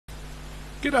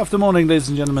Good afternoon, ladies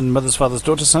and gentlemen, mothers, fathers,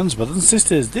 daughters, sons, brothers and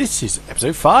sisters. This is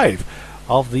episode 5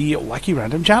 of the Wacky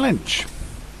Random Challenge.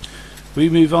 We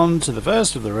move on to the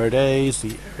first of the road days,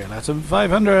 the Ariel Atom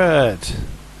 500.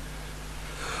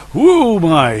 Woo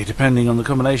my, depending on the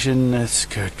combination, this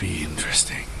could be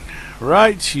interesting.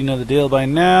 Right, you know the deal by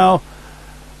now.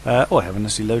 I haven't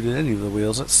actually loaded any of the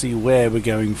wheels. Let's see where we're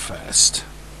going first.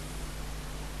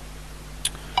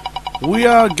 We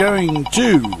are going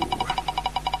to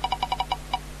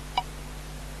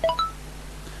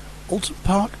Alton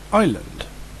Park Island.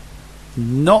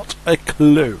 Not a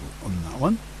clue on that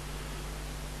one.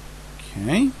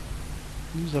 Okay.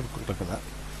 Let's have a quick look at that.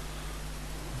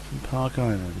 Alton Park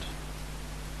Island.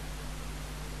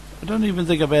 I don't even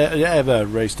think I've ever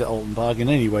raced at Alton Park in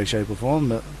any way, shape or form,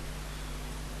 but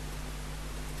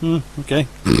okay.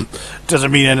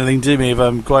 Doesn't mean anything to me if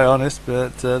I'm quite honest,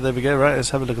 but there we go. Right,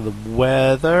 let's have a look at the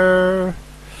weather.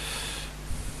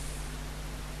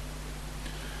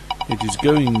 It is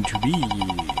going to be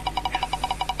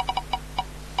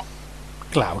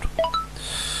cloud.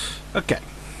 Okay.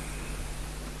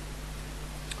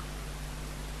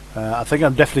 I think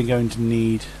I'm definitely going to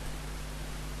need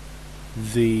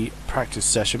the practice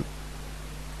session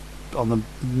on the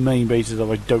main basis of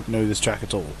I don't know this track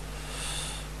at all.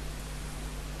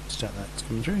 Let's check that's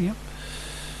coming through, yep.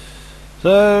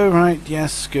 So, right,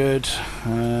 yes, good.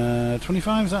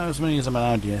 25, is that as many as I'm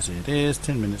allowed? Yes, it is.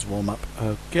 10 minutes warm up.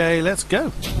 Okay, let's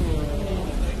go.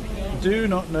 Do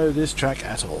not know this track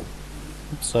at all.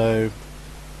 So,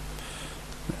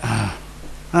 haven't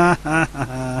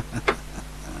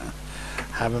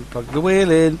plugged the wheel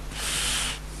in.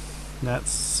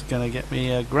 That's gonna get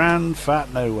me a grand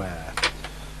fat nowhere.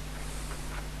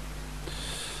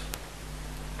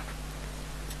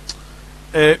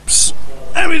 Oops.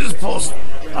 Let me just pause.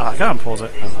 Oh, I can't pause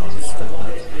it.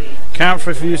 Count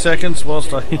for a few seconds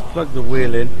whilst I plug the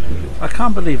wheel in. I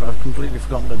can't believe I've completely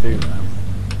forgotten to do that.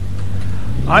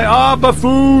 I are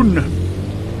buffoon!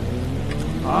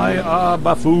 I are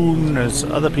buffoon as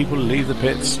other people leave the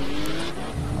pits.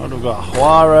 Oh, we've got a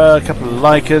Huara, a couple of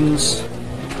Lycans,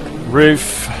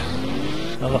 Roof,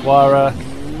 another Huara,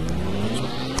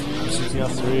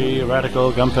 CCR3, a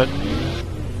Radical, Gumpet.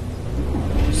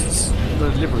 The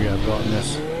livery I've got in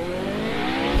this.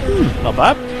 Not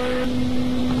bad.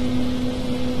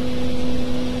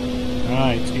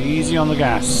 Right, easy on the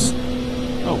gas.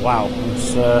 Oh wow,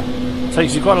 this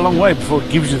takes you quite a long way before it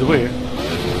gives you the wheel.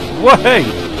 Way!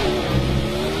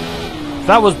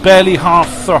 That was barely half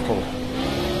throttle.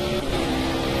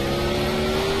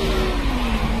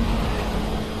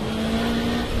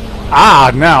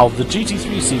 Now the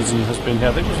GT3 season has been here.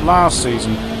 I think it was last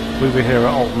season. We were here at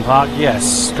Alton Park,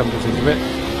 yes, come to think of it.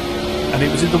 And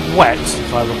it was in the wet,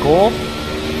 if I recall.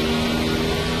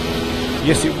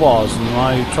 Yes, it was, and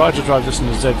I tried to drive this in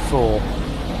the Z4.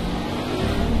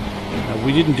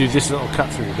 We didn't do this little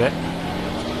cut through bit.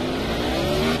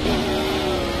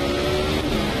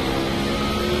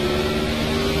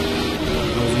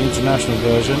 That was the international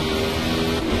version.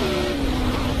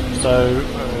 So,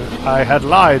 I had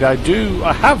lied. I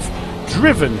have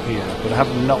driven here, but I have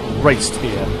not raced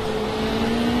here.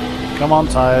 Come on,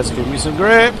 tyres, give me some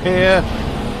grip here.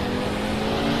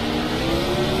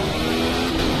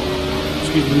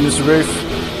 Excuse me, Mr. Roof.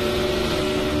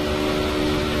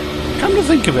 Come to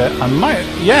think of it, I might.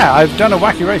 Yeah, I've done a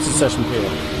Wacky Racing session here,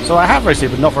 so I have raced here,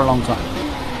 but not for a long time.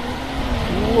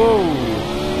 Whoa.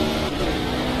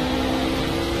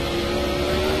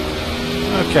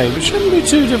 Okay, but shouldn't be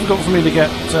too difficult for me to get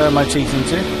my teeth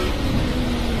into.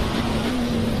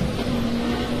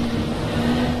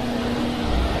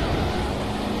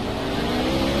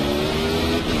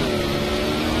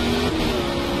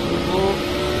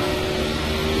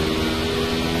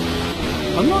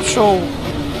 I'm not sure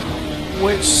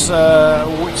which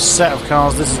set of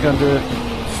cars this is going to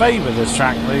favour this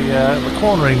track, the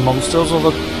cornering monsters or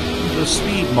the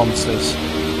speed monsters.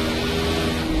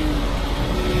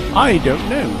 I don't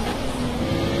know.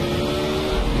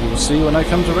 We'll see when I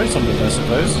come to race on it, I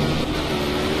suppose.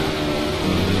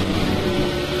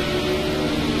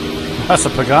 That's a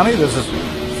Pagani that just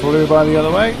flew by the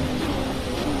other way.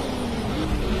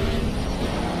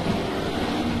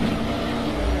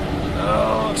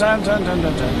 Turn.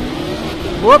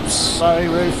 Whoops, sorry,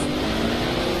 Roof.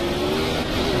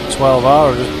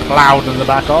 12R just ploughed in the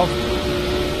back of.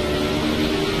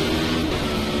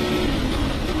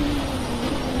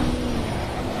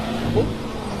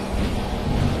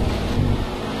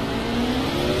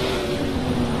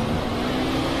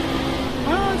 I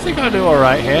think I do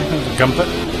alright here. There's a Gumpet.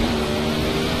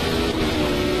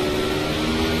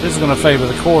 This is going to favour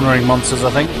the cornering monsters, I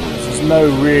think. There's no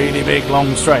really big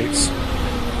long straights.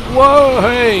 Whoa,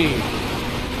 hey!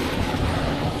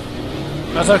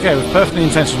 That's okay, it was perfectly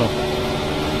intentional.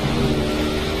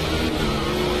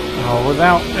 Oh,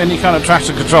 without any kind of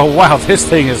traction control, wow, this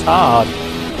thing is hard.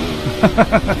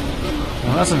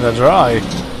 Well, that's in the dry.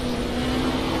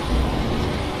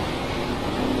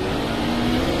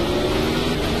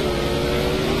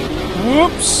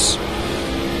 Whoops!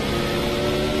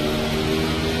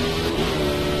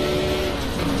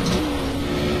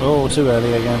 Oh, too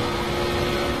early again.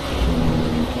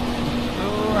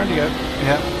 Oh, around you go.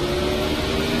 Yeah.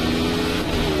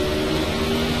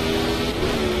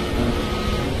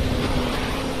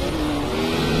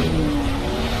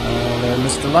 Oh, there,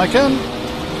 Mr. Lycan.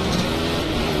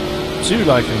 2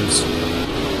 Lycans.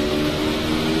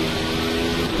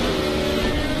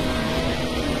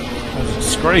 There's a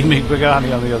screaming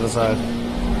Pagani on the other side.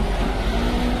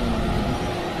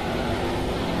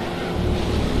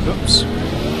 Oops.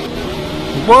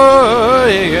 Whoa!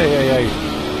 Hey.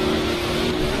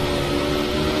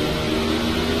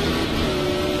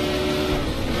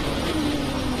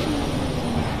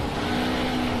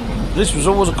 This was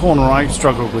always a corner I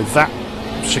struggled with, that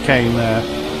chicane there.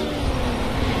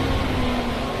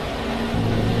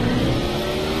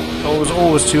 It was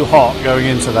always too hot going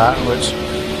into that, which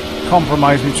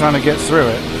compromised me trying to get through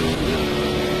it.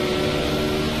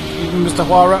 Even Mr.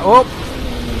 Huara, oh!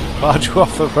 Barge you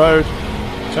off the road.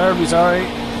 Terribly sorry.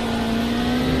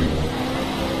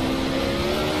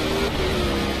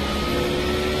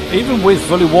 Even with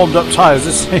fully warmed up tyres,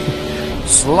 this thing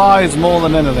slides more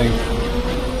than anything.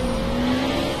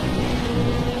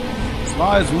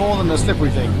 Slides more than a slippery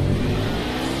thing.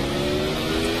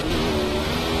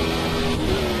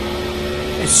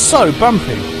 It's so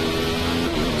bumpy.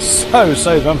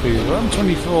 So bumpy.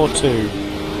 124.2.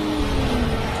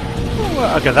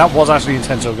 Okay, that was actually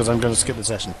intentional because I'm going to skip the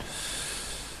session.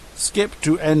 Skip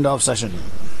to end of session.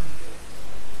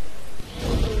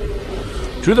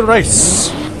 To the race.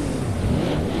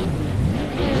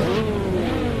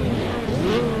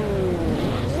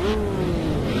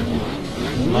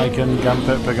 Lycan,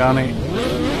 Gumpet, Pagani.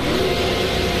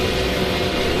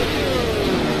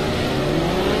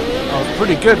 I was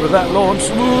pretty good with that launch.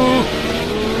 Woo!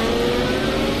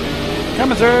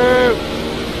 Coming through.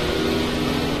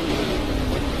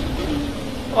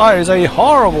 Oh, there's a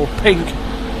horrible pink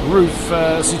roof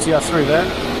CTR3 there.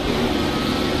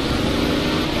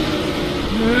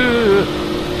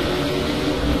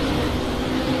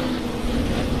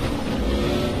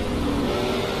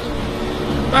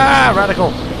 Ah,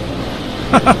 radical.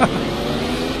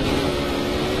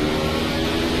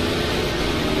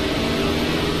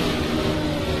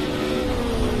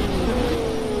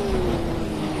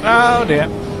 Oh dear.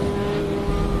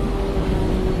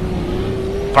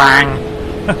 Bang.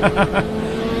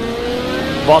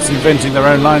 Bots inventing their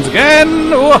own lines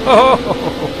again. Whoa.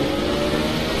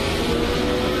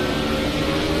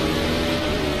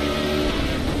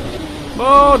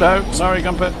 Oh no, sorry,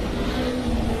 Gumpet.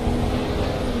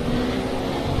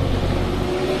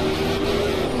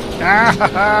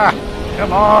 Ah,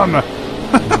 come on.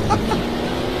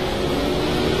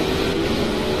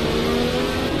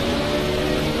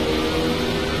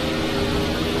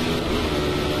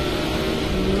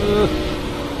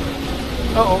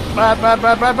 Uh-oh, bad.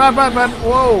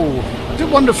 Whoa. I did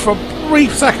wonder for a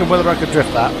brief second whether I could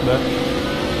drift that, but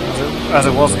as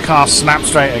it was, the car snapped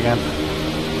straight again.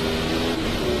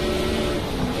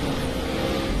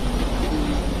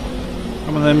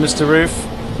 Come on then, Mr. Roof.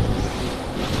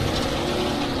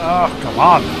 Oh, come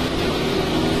on.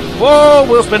 Whoa,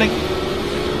 wheel spinning.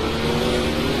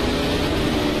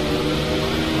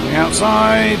 On the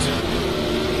outside.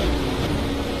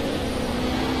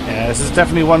 Yeah, this is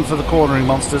definitely one for the cornering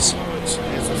monsters. It's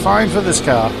fine for this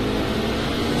car.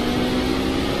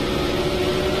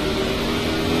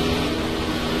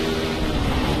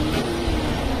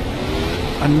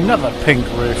 Another pink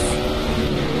roof.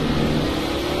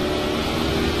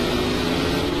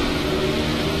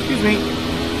 Excuse me.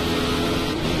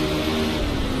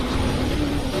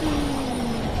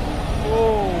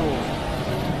 Oh.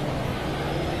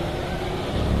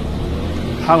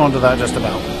 Hung on to that just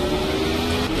about.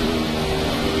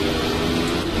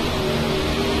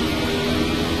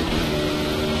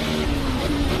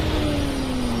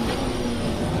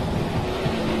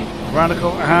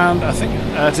 Radical, and I think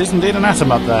it is indeed an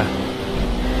atom up there.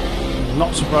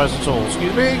 Not surprised at all.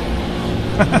 Excuse me.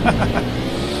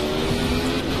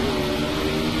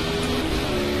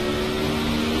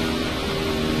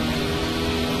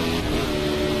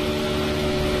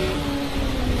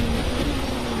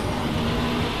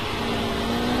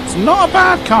 It's not a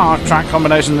bad car track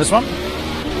combination, this one.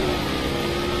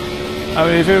 I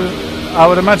mean, I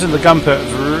would imagine the gun pit,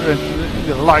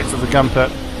 the lights of the gun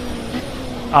pit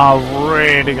are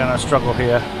really going to struggle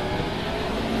here.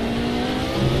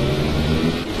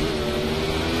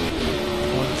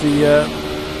 The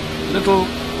little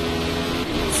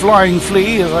flying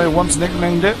flea, as I once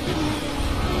nicknamed it,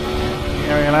 the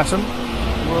Ariel atom,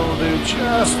 will do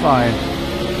just fine.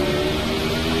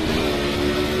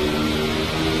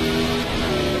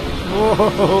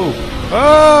 Whoa!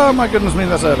 Oh my goodness me,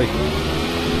 that's early.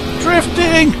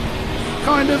 Drifting!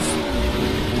 Kind of.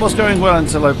 Was going well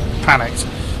until I panicked.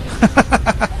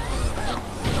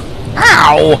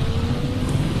 Ow!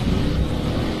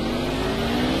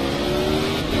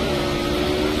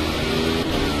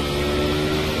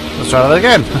 Let's try that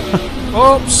again.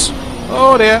 Oops!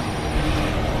 Oh dear.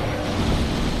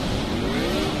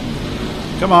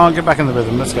 Come on, get back in the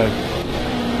rhythm. Let's go.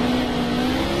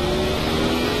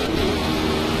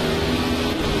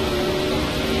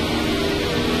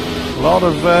 A lot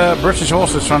of British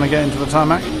horses trying to get into the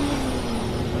tarmac.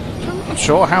 I'm not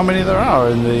sure how many there are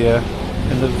in the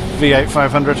V8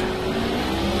 500.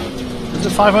 Is it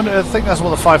 500? I think that's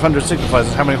what the 500 signifies,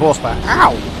 is how many horsepower.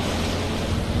 Ow!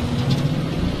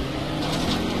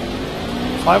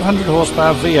 500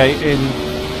 horsepower V8 in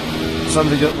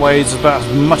something that weighs about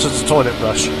as much as a toilet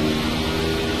brush.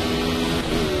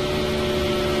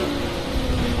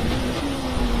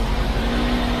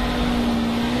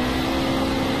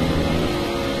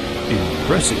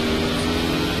 Impressive.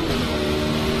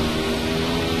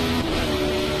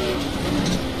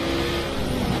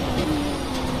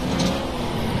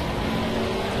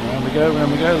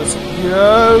 Round we go, let's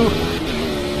go!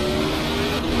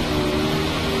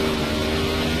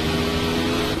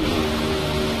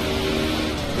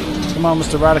 Come on,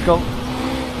 Mr. Radical.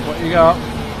 What you got?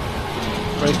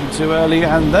 Braking too early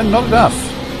and then not enough.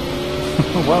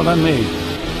 Well done me.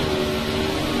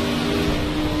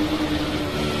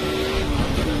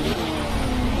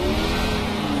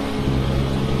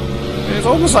 It's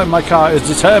almost like my car is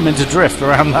determined to drift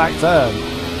around that turn.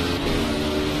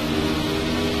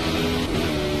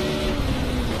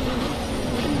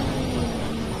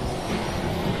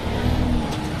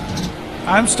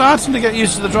 I'm starting to get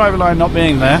used to the driver line not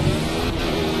being there.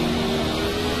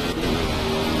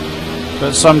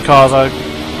 But some cars, I've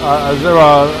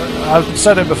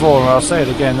said it before and I'll say it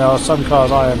again, there are some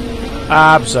cars I am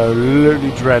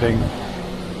absolutely dreading.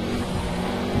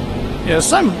 Yeah,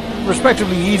 some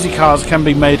respectively easy cars can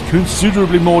be made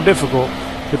considerably more difficult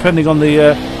depending on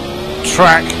the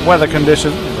track, weather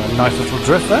conditions. A nice little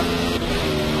drift there.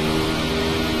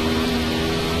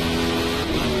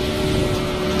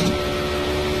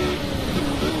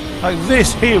 Like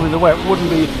this here in the wet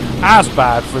wouldn't be as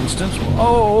bad, for instance.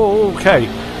 Oh, okay.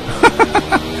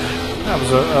 That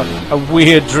was a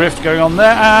weird drift going on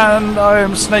there, and I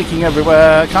am snaking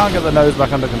everywhere. Can't get the nose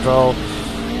back under control.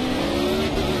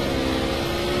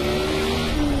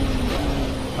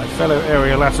 My fellow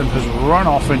Ariel atom has run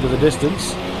off into the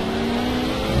distance.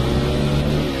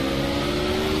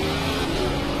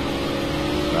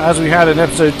 As we had in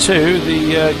episode 2,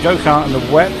 the go-kart in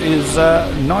the wet is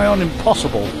nigh on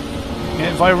impossible.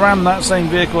 If I ran that same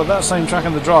vehicle at that same track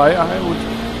in the dry, I would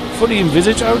fully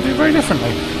envisage I would do very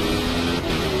differently.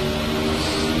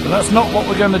 But that's not what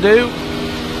we're going to do.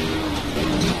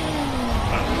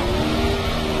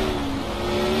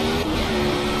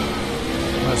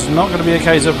 It's not going to be a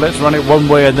case of let's run it one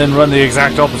way and then run the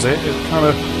exact opposite. It kind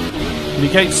of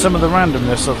negates some of the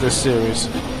randomness of this series.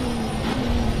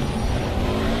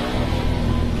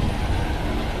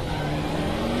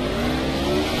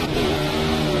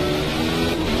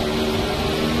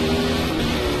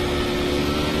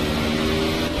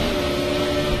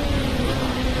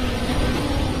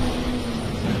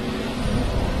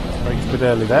 Brakes a bit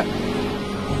early there.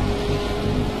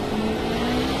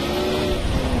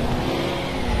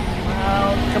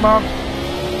 Come on.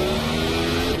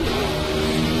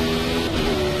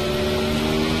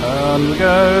 On we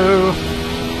go.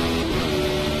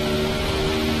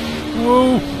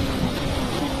 Whoa.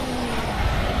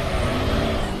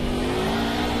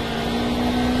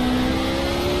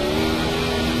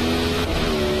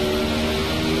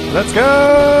 Let's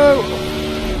go.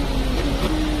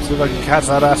 See if I can catch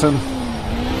that atom.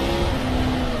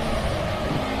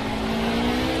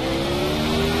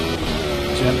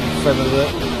 Gently feather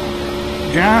the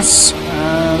gas,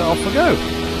 and off we go.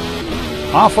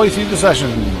 Halfway through the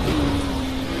session.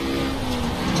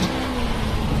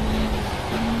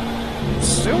 It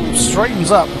still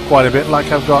straightens up quite a bit,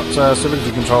 like I've got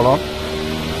stability control on.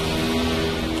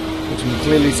 Which you can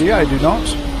clearly see I do not.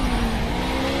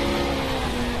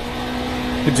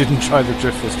 It didn't try the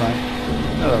drift this time.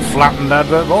 A flattened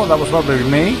advert board, that was probably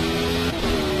me.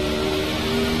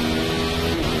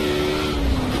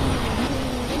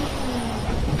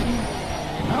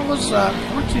 was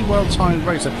pretty well timed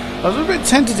brakes there. I was a bit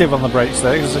tentative on the brakes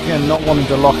there, because again, not wanting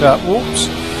to lock up. Whoops.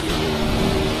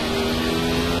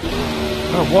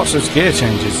 Oh, watch those gear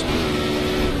changes.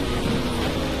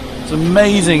 It's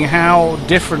amazing how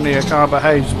differently a car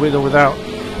behaves with or without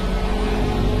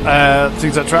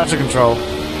things like traction control.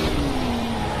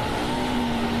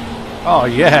 Oh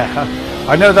yeah,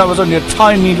 I know that was only a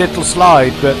tiny little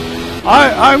slide, but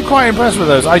I'm quite impressed with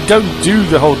those. I don't do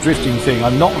the whole drifting thing.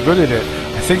 I'm not good at it.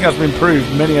 I think that's been proved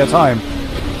many a time.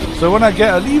 So when I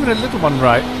get even a little one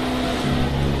right,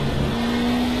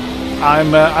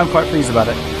 I'm quite pleased about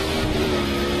it.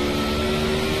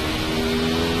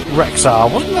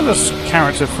 Rexar, wasn't that a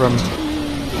character from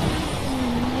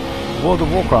World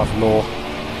of Warcraft lore?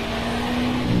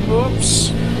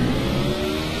 Oops.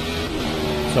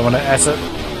 Someone at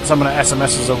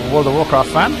SMS is a World of Warcraft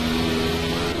fan?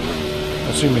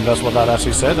 Assuming that's what that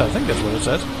actually said. I think that's what it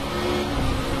said.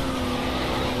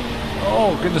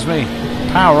 Oh, goodness me.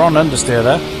 Power on understeer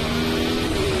there.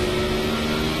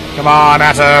 Come on,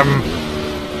 Atom!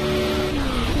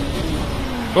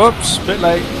 Whoops, bit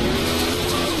late.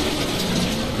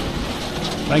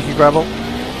 Thank you, Gravel.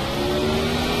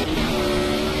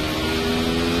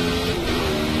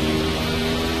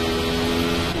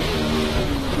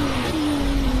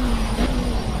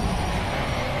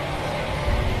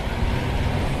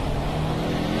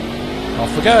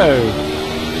 Off we go.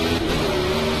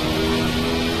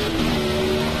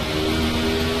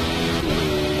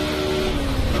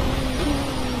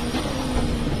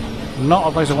 Not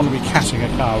a place I want to be catching a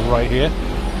car right here.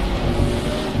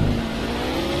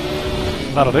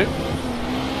 That'll do.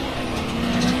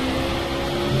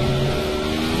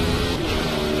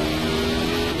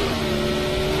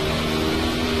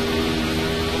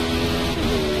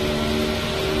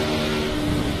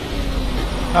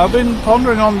 I've been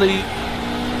pondering on the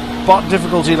bot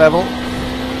difficulty level,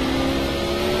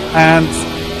 and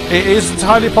it is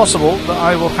entirely possible that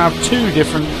I will have two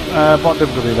different bot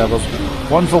difficulty levels,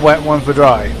 one for wet, one for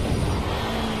dry,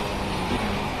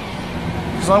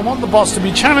 because I want the bots to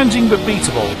be challenging but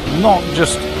beatable, not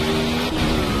just,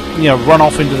 you know, run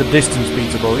off into the distance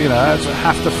beatable. You know, I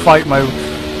have to fight my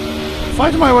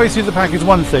way through the pack is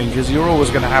one thing, because you're always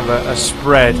going to have a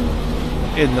spread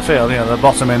in the field. You know, the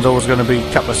bottom end's always going to be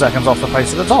a couple of seconds off the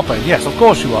pace of the top end. Yes, of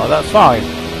course you are, that's fine.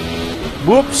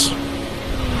 Whoops.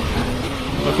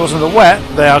 Of course, in the wet,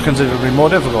 they are considerably more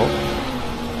difficult.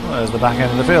 Well, there's the back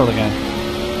end of the field again.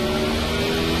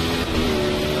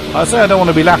 I say I don't want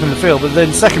to be lapping the field, but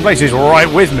then second place is right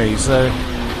with me, so...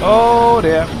 Oh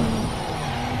dear.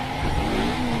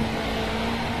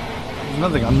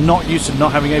 Another thing, I'm not used to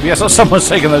not having ABS. Oh, someone's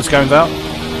taking those cones out.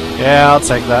 Yeah, I'll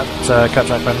take that. Cut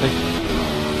track penalty.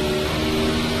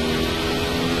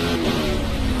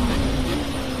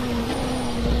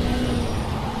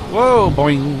 Whoa,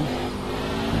 boing.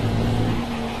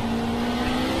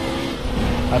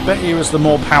 I bet you it's the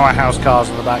more powerhouse cars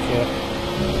at the back here.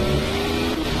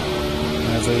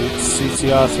 There's a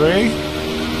CTR3.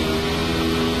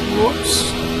 Whoops.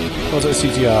 Or was it a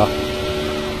CTR?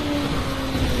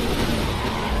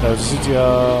 No, it's a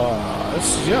CTR. It's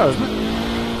a CTR, isn't it?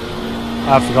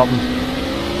 I've forgotten.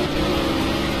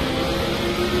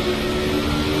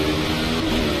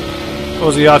 What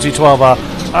was the RT12R?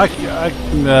 I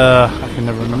can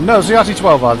never remember. No, it's the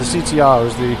RT12R. The CTR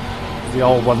is the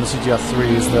old one. The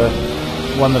CTR3 is the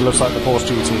one that looks like the Porsche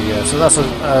GT. Yeah, so that's an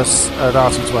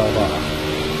RT12R.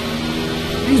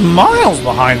 He's miles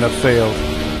behind the field.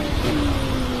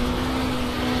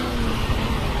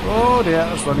 Oh dear,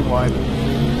 that's running wide.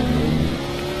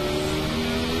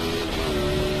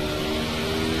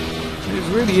 It's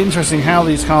really interesting how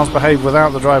these cars behave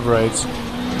without the driver aids.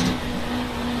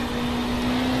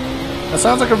 That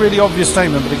sounds like a really obvious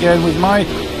statement, but again, with my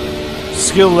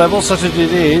skill level such as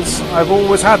it is, I've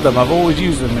always had them. I've always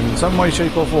used them in some way,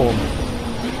 shape or form.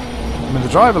 I mean, the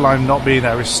driver line not being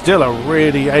there is still a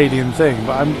really alien thing,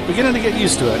 but I'm beginning to get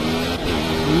used to it.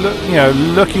 You know,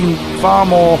 looking far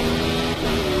more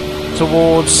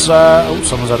towards... oh,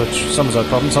 someone's had a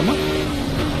problem somewhere.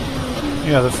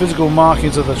 You know, the physical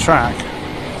markings of the track.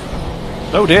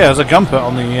 Oh dear, there's a gumper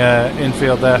on the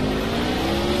infield there.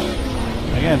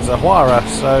 Again, it's a Huara,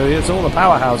 so it's all the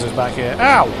powerhouses back here.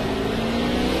 Ow!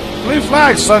 Blue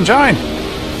flags, sunshine!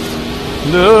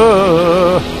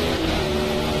 No!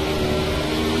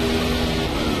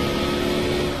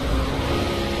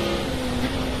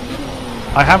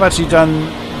 I have actually done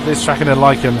this track in a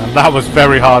Lycan, and that was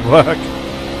very hard work.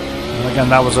 And again,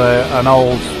 that was an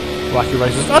old Wacky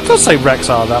Racers. I did say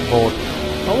Rexar, that board.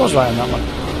 I was right on that one.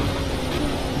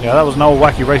 Yeah, that was an old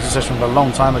Wacky Racer session from a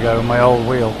long time ago in my old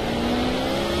wheel.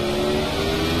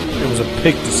 it was a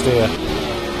pig to steer.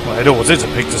 Well, it always is a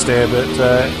pig to steer, but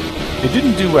it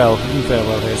didn't do well. It didn't fare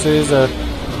well here. So here's a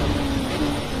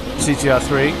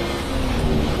CTR3.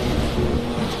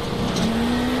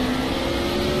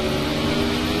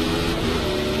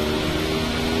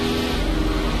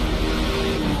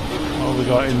 What have we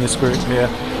got in this group here?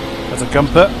 That's a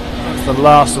Gumper. That's the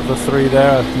last of the three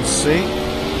there, I can see.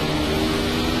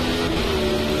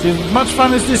 See, as much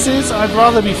fun as this is, I'd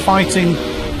rather be fighting,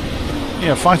 you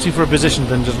know, fighting for a position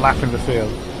than just lapping the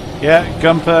field. Yeah,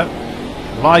 Gumper,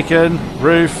 Lycan,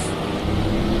 Roof.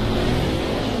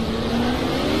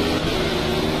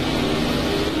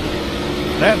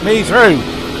 Let me through!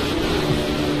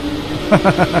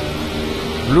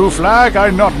 Blue flag? I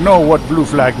not know what blue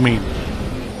flag mean.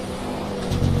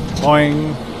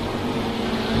 Boing.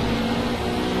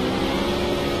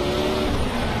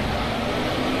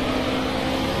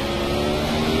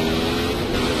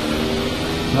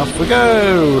 Off we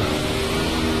go!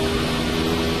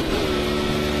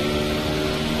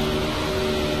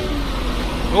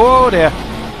 Oh dear!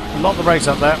 Lock the brakes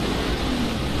up there.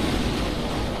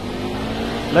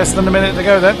 Less than a minute to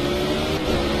go then.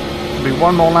 There'll be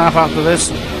one more lap after this.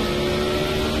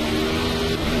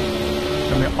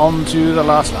 Going on to the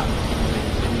last lap.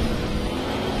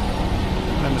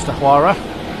 And Mr. Huara.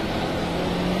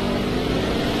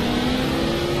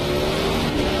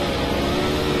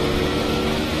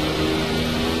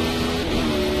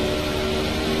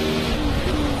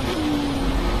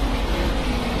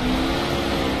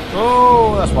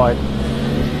 Oh, that's wide.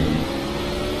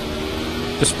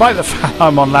 Despite the fact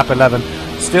I'm on lap 11,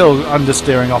 still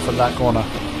understeering off at that corner.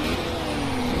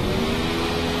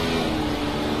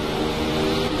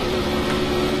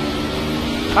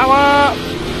 Power!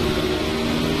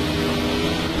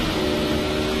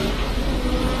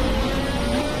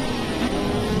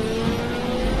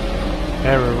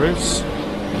 Error roofs.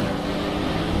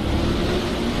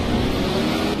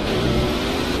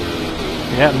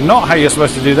 Yeah, not how you're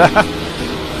supposed to do that.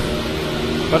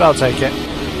 But I'll take it.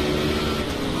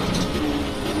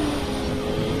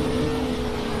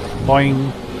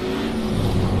 Boing.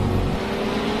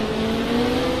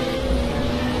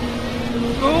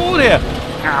 Oh dear!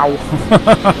 Ow!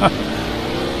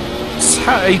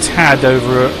 A tad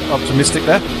over optimistic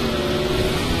there.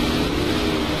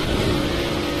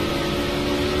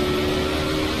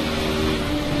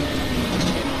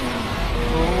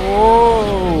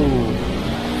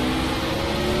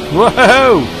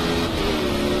 Whoa!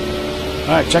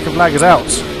 Alright, checker flag is out.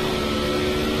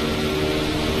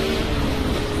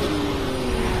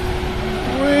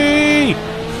 Whee!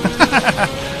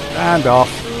 And off.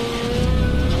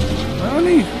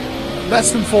 Only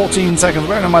less than 14 seconds.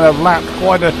 I might have lapped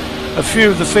quite a few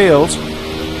of the field.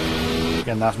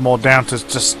 Again, that's more down to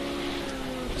just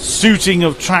suiting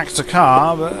of track to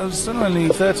car, but it's still only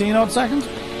 13 odd seconds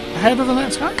ahead of the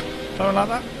next guy. Something like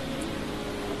that.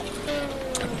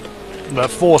 About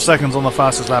 4 seconds on the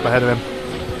fastest lap ahead of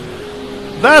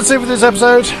him. That's it for this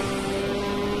episode.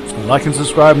 Like and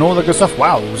subscribe and all that good stuff.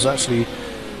 Wow, there was actually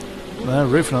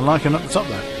Roof and Lycan at the top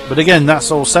there. But again,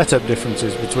 that's all setup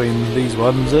differences between these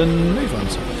ones and these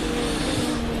ones.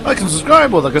 Like and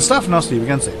subscribe, all that good stuff, and I'll see you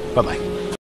again soon. Bye bye.